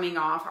started coming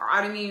off, our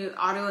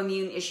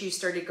autoimmune issues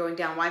started going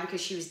down. Why?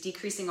 Because she was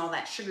decreasing all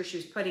that sugar she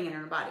was putting in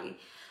her body.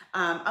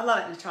 I love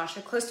it,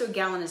 Natasha. Close to a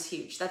gallon is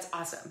huge. That's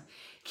awesome.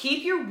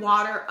 Keep your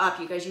water up,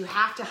 you guys. You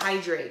have to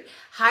hydrate.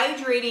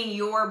 Hydrating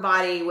your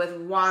body with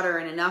water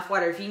and enough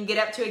water. If you can get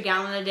up to a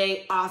gallon a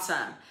day,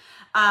 awesome.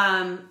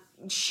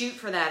 Shoot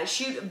for that.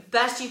 Shoot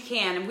best you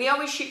can. And we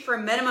always shoot for a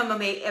minimum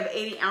of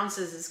 80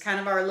 ounces is kind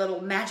of our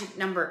little magic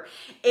number.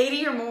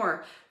 80 or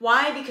more.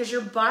 Why? Because your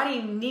body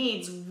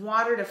needs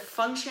water to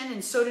function,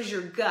 and so does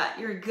your gut.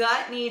 Your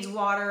gut needs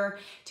water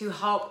to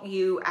help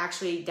you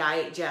actually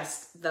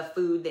digest the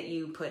food that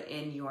you put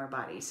in your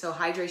body. So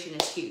hydration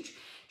is huge.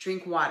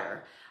 Drink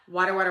water.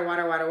 Water, water,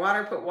 water, water,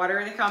 water. Put water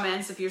in the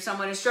comments. If you're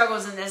someone who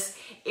struggles in this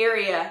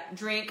area,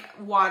 drink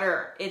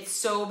water. It's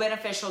so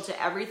beneficial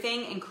to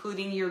everything,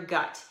 including your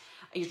gut.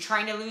 You're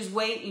trying to lose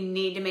weight, you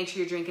need to make sure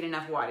you're drinking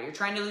enough water. You're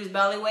trying to lose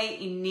belly weight,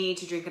 you need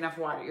to drink enough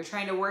water. You're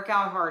trying to work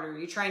out harder,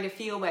 you're trying to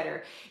feel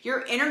better.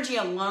 Your energy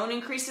alone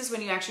increases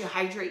when you actually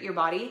hydrate your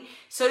body.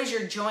 So does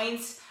your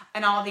joints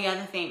and all the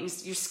other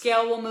things. Your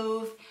scale will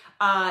move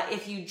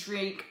if you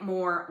drink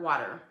more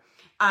water.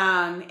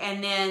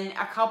 And then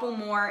a couple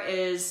more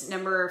is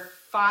number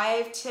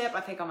 5 tip.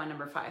 I think I'm on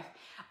number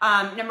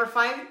 5. Number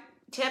 5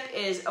 tip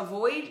is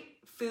avoid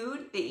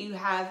food that you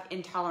have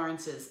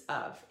intolerances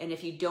of. And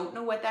if you don't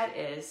know what that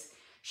is,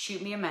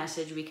 shoot me a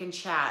message. We can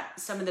chat.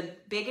 Some of the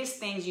biggest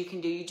things you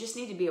can do, you just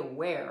need to be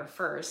aware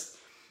first.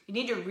 You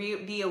need to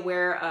be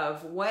aware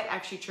of what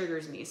actually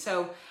triggers me.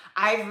 So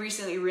I've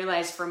recently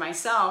realized for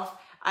myself,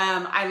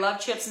 I love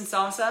chips and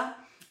salsa.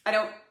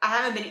 I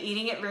haven't been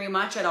eating it very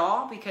much at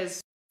all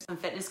because some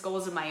fitness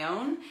goals of my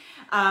own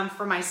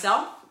for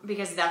myself,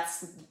 because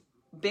that's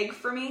big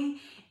for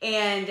me.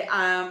 And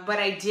but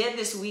I did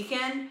this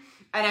weekend.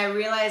 And I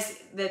realized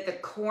that the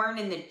corn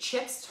and the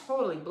chips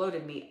totally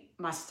bloated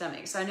my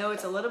stomach. So I know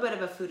it's a little bit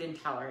of a food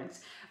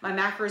intolerance. My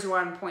macros were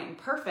on point and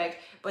perfect,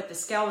 but the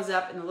scale was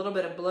up and a little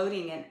bit of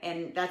bloating.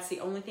 And that's the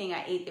only thing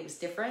I ate that was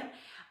different.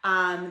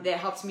 That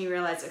helps me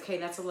realize, okay,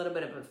 that's a little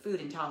bit of a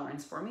food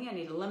intolerance for me. I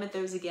need to limit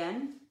those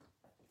again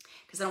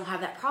because I don't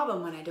have that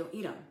problem when I don't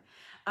eat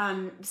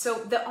them.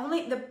 So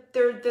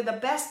the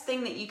best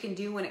thing that you can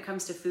do when it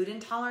comes to food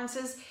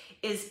intolerances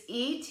is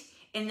eat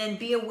and then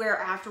be aware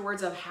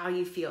afterwards of how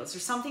you feel. Is there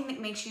something that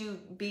makes you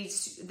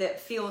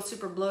feel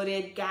super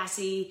bloated,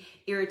 gassy,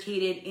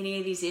 irritated, any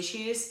of these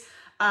issues?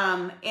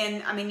 And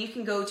I mean, you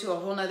can go to a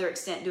whole nother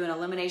extent, do an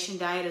elimination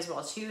diet as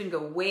well too, and go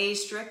way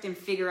strict and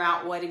figure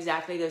out what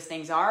exactly those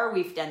things are.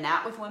 We've done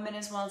that with women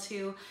as well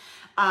too.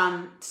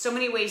 So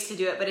many ways to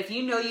do it. But if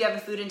you know you have a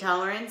food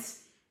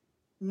intolerance,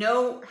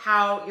 know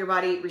how your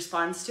body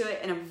responds to it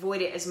and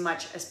avoid it as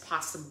much as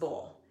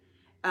possible.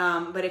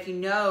 But if you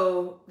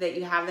know that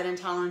you have that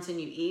intolerance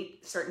and you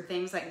eat certain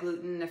things like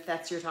gluten, if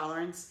that's your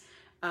tolerance,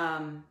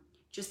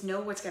 just know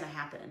what's going to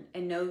happen,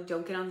 and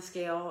don't get on the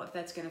scale if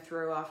that's going to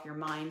throw off your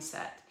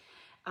mindset,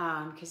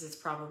 because it's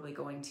probably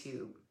going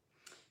to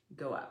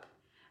go up.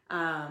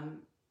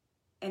 And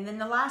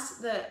then I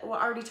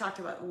already talked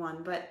about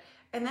one,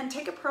 and then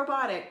take a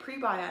prebiotic.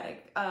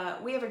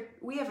 We have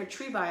a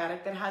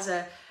Trebiotic that has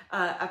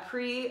a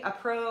pre, a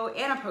pro,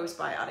 and a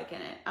postbiotic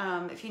in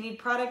it. If you need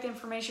product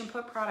information,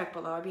 put product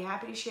below. I'd be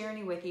happy to share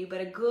any with you.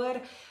 But a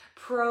good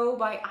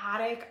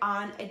probiotic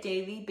on a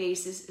daily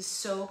basis is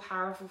so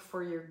powerful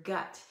for your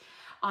gut.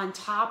 On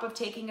top of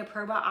taking a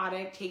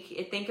probiotic,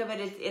 think of it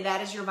as that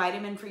is your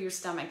vitamin for your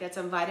stomach. That's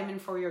a vitamin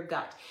for your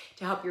gut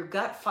to help your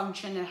gut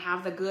function and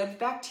have the good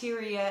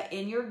bacteria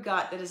in your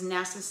gut that is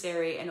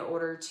necessary in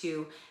order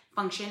to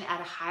function at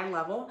a high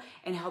level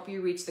and help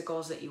you reach the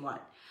goals that you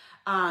want.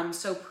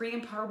 So pre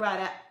and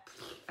probiotic,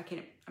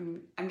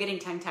 I'm getting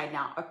tongue-tied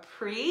now. A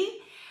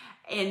pre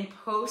and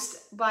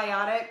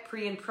postbiotic,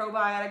 pre and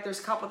probiotic. There's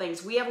a couple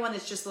things. We have one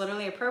that's just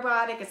literally a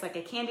probiotic. It's like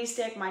a candy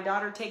stick. My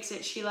daughter takes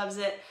it. She loves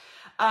it.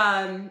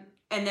 And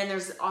then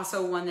there's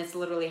also one that's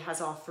literally has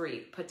all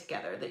three put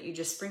together that you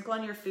just sprinkle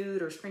on your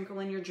food or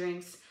sprinkle in your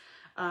drinks,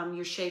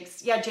 your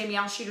shakes. Yeah, Jamie,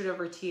 I'll shoot it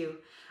over to you.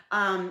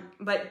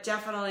 But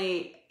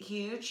definitely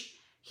huge.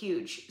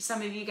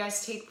 Some of you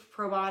guys take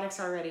probiotics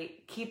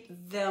already.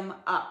 Keep them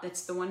up.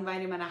 That's the one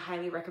vitamin I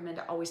highly recommend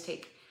to always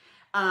take.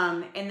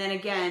 And then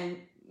again,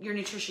 your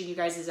nutrition, you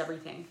guys, is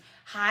everything.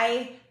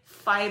 High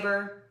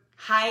fiber,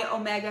 high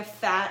omega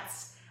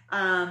fats,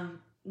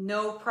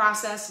 no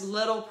process,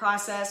 little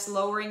process,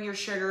 lowering your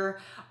sugar,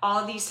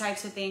 all these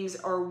types of things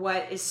are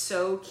what is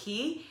so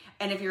key.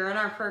 And if you're in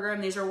our program,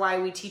 these are why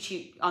we teach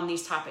you on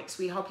these topics.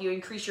 We help you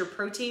increase your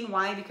protein.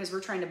 Why? Because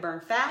we're trying to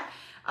burn fat,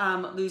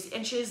 lose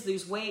inches,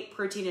 lose weight.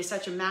 Protein is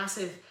such a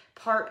massive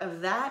part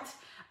of that.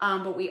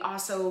 But we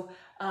also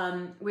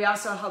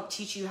help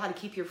teach you how to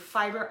keep your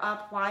fiber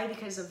up. Why?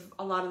 Because of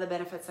a lot of the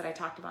benefits that I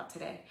talked about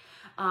today.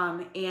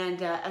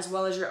 As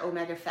well as your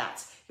omega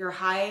fats. Your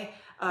high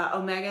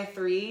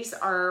omega-3s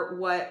are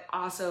what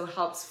also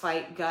helps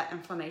fight gut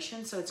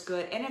inflammation. So it's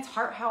good. And it's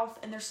heart health.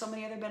 And there's so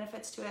many other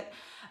benefits to it.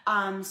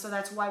 So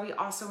that's why we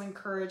also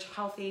encourage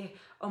healthy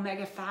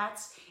omega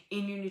fats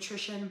in your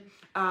nutrition.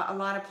 A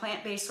lot of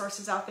plant-based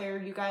sources out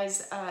there. You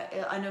guys,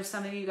 I know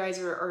some of you guys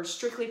are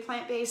strictly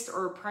plant-based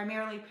or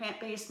primarily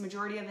plant-based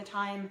majority of the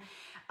time.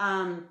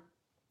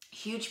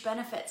 Huge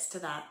benefits to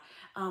that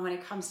when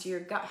it comes to your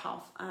gut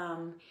health.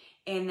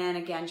 And then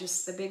again,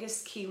 just the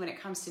biggest key when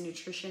it comes to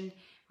nutrition,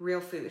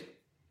 real food.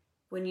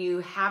 When you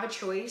have a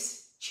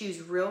choice,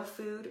 choose real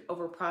food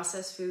over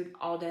processed food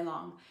all day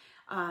long.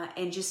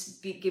 And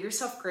just give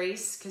yourself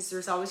grace, because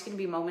there's always going to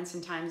be moments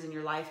and times in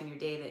your life and your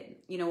day that,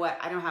 you know what,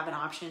 I don't have an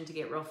option to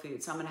get real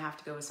food. So I'm going to have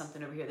to go with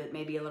something over here that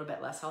may be a little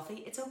bit less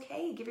healthy. It's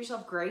okay. Give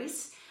yourself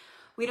grace.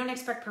 We don't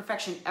expect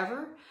perfection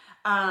ever.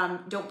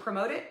 Don't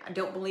promote it. I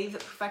don't believe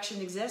that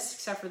perfection exists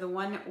except for the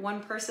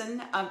one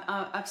person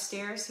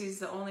upstairs who's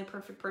the only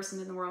perfect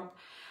person in the world.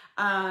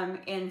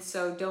 And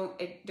so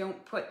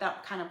don't put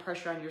that kind of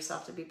pressure on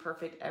yourself to be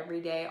perfect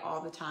every day,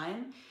 all the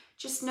time.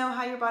 Just know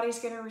how your body's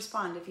going to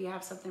respond. If you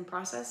have something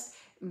processed,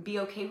 be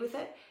okay with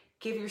it.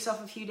 Give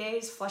yourself a few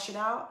days, flush it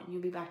out, and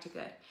you'll be back to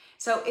good.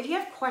 So if you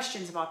have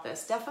questions about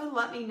this, definitely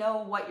let me know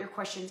what your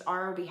questions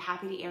are. I'll be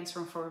happy to answer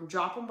them for them.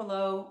 Drop them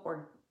below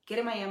or get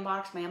in my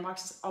inbox. My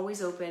inbox is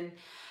always open.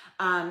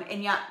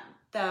 And yeah,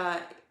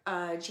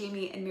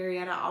 Jamie and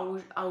Marietta,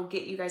 I'll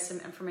get you guys some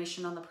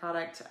information on the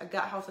product.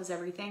 Gut health is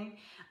everything.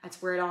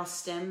 That's where it all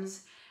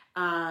stems.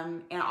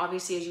 And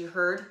obviously, as you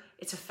heard,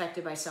 it's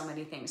affected by so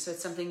many things. So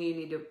it's something you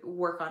need to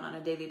work on a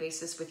daily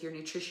basis with your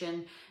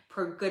nutrition,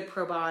 good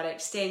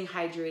probiotics, staying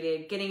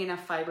hydrated, getting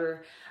enough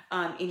fiber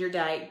in your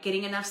diet,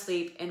 getting enough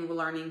sleep, and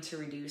learning to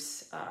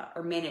reduce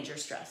or manage your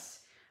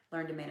stress.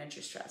 Learn to manage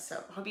your stress.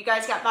 So hope you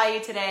guys got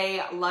value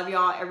today. Love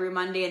y'all every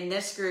Monday in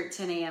this group,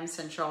 10 a.m.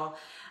 Central.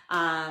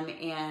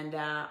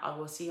 I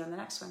will see you on the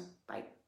next one. Bye.